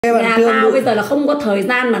Nhà tao bây giờ là không có thời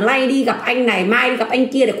gian mà lay đi gặp anh này, mai đi gặp anh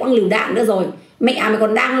kia để quăng lựu đạn nữa rồi. Mẹ mày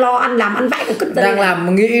còn đang lo ăn làm ăn vãi cả cứt ra đang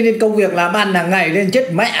làm nghĩ đến công việc làm ăn hàng ngày lên chết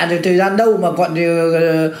mẹ rồi, thời gian đâu mà còn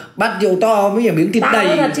bắt rượu to mới là miếng thịt đầy.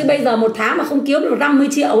 Tao là chứ bây giờ một tháng mà không kiếm được 50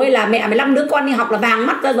 triệu hay là mẹ mày 5 đứa con đi học là vàng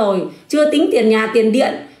mắt ra rồi. Chưa tính tiền nhà, tiền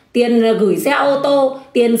điện, tiền gửi xe ô tô,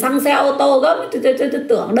 tiền xăng xe ô tô gấp. Tôi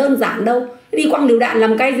tưởng đơn giản đâu. Đi quăng lựu đạn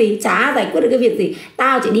làm cái gì, chả giải quyết được cái việc gì.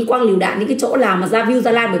 Tao chỉ đi quăng lựu đạn những cái chỗ nào mà ra view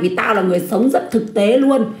ra like, bởi vì tao là người sống rất thực tế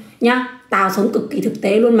luôn nhá. Tao sống cực kỳ thực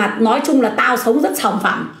tế luôn, mà nói chung là tao sống rất sòng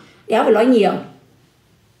phẳng, đéo phải nói nhiều.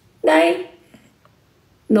 Đây,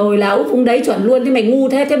 nồi là úp vùng đấy chuẩn luôn. Thế mày ngu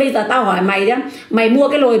thế. Thế bây giờ tao hỏi mày nhá, mày mua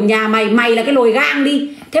cái nồi nhà mày là cái nồi gang đi,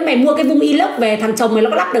 thế mày mua cái vung inox về, thằng chồng mày nó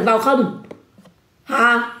có lắp được vào không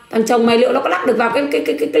hả? Thằng chồng mày liệu nó có lắp được vào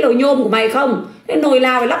cái nồi nhôm của mày không? Cái nồi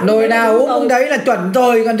nào phải lắp, nồi nào cũng đấy là chuẩn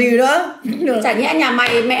rồi còn gì nữa. Chả nhẽ nhà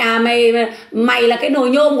mày mày là cái nồi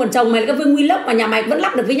nhôm, còn chồng mày là cái vung inox mà nhà mày vẫn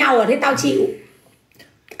lắp được với nhau à? Thế tao chịu.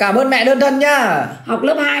 Cảm ơn mẹ đơn thân nhá. Học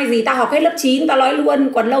lớp 2 gì, tao học hết lớp 9, tao nói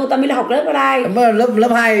luôn, còn lâu tao mới là học lớp 2.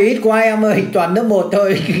 Lớp 2 ít quá em ơi, toàn lớp 1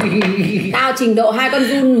 thôi. Tao trình độ 2 con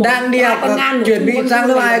run, một đang đi học con ngan, chuẩn bị sang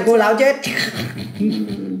lớp 2 cô láo chết.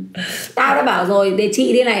 Tao đã bảo rồi, để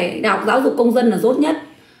chị đi này, học giáo dục công dân là tốt nhất.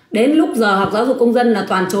 Đến lúc giờ học giáo dục công dân là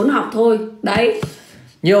toàn trốn học thôi. Đấy.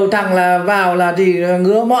 Nhiều thằng là vào là thì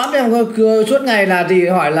ngứa mõm em, suốt ngày là thì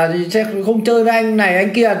hỏi là sẽ không chơi với anh này anh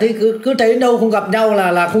kia, thì cứ thấy đâu không gặp nhau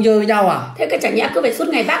là không chơi với nhau à? Thế cái chẳng nhẽ cứ phải suốt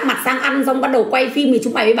ngày vác mặt sang ăn xong bắt đầu quay phim thì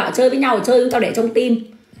chúng mày mới bảo chơi với nhau, chơi chúng tao để trong tim.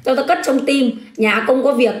 Tao cất trong tim, nhà không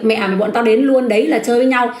có việc mẹ mày bọn tao đến luôn, đấy là chơi với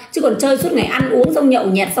nhau. Chứ còn chơi suốt ngày ăn uống xong nhậu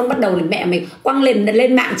nhẹt xong bắt đầu thì mẹ mày quăng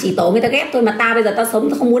lên mạng chỉ tổ người ta ghét thôi. Mà tao bây giờ tao sống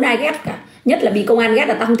tao không muốn ai ghét cả, nhất là bị công an ghét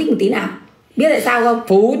là tao không thích một tí nào. Biết tại sao không?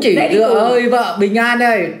 Phú chỉ dựa hơi vợ bình an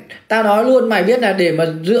đây. Tao nói luôn mày biết là để mà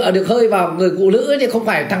dựa được hơi vào người phụ nữ thì không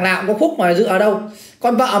phải thằng nào cũng có phúc mà dựa đâu.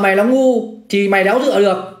 Con vợ mày nó ngu thì mày đéo dựa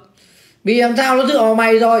được, vì làm sao nó dựa vào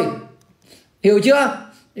mày rồi, hiểu chưa?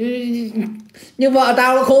 Nhưng vợ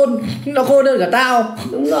tao nó khôn hơn cả tao.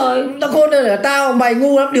 Đúng rồi, nó khôn hơn cả tao. Mày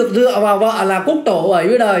ngu lắm, được dựa vào vợ là cúc tổ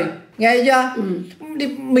 70 đời, nghe chưa?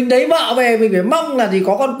 Mình lấy vợ về mình phải mong là gì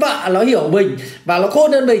có con vợ nó hiểu mình và nó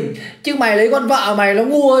khôn hơn mình. Chứ mày lấy con vợ mày nó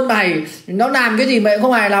ngu hơn mày, nó làm cái gì mày cũng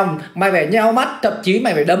không hài lòng, mày phải nheo mắt, thậm chí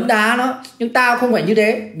mày phải đấm đá nó. Nhưng tao không phải như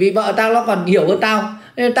thế, vì vợ tao nó còn hiểu hơn tao,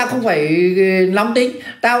 nên tao không phải nóng tính,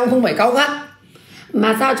 tao cũng không phải cáu gắt.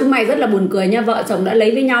 Mà sao chúng mày rất là buồn cười nha, vợ chồng đã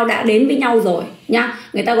lấy với nhau, đã đến với nhau rồi nhá,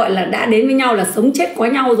 người ta gọi là đã đến với nhau là sống chết có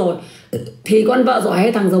nhau rồi, thì con vợ giỏi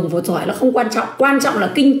hay thằng chồng giỏi là không quan trọng, quan trọng là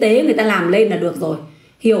kinh tế người ta làm lên là được rồi,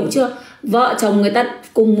 hiểu chưa? Vợ chồng người ta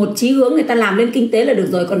cùng một chí hướng, người ta làm lên kinh tế là được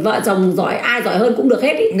rồi, còn vợ chồng giỏi ai giỏi hơn cũng được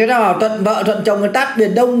hết ý. Người ta bảo thuận vợ thuận chồng người tắt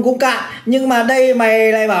biển Đông cũng cạn, nhưng mà đây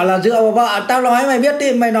mày lại bảo là dựa vào vợ. Tao nói mày biết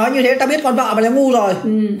đi, mày nói như thế tao biết con vợ mày là ngu rồi.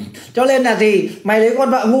 Cho nên là gì, mày lấy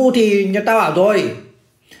con vợ ngu thì tao bảo rồi,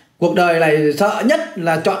 cuộc đời này sợ nhất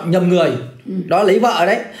là chọn nhầm người. Đó, lấy vợ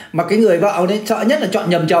đấy, mà cái người vợ đấy sợ nhất là chọn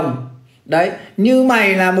nhầm chồng. Đấy, như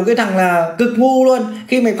mày là một cái thằng là cực ngu luôn.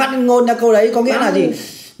 Khi mày phát ngôn ra câu đấy có nghĩa là gì?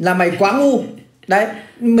 Là mày quá ngu. Đấy,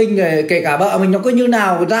 mình kể cả vợ mình nó cứ như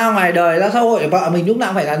nào, ra ngoài đời ra xã hội vợ mình lúc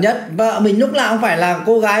nào phải là nhất, vợ mình lúc nào cũng phải là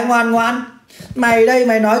cô gái ngoan ngoãn. Mày đây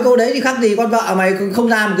mày nói câu đấy thì khác gì con vợ mày không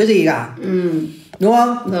làm cái gì cả. Đúng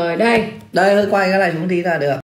không? Rồi đây hơi quay cái này xuống tí là được.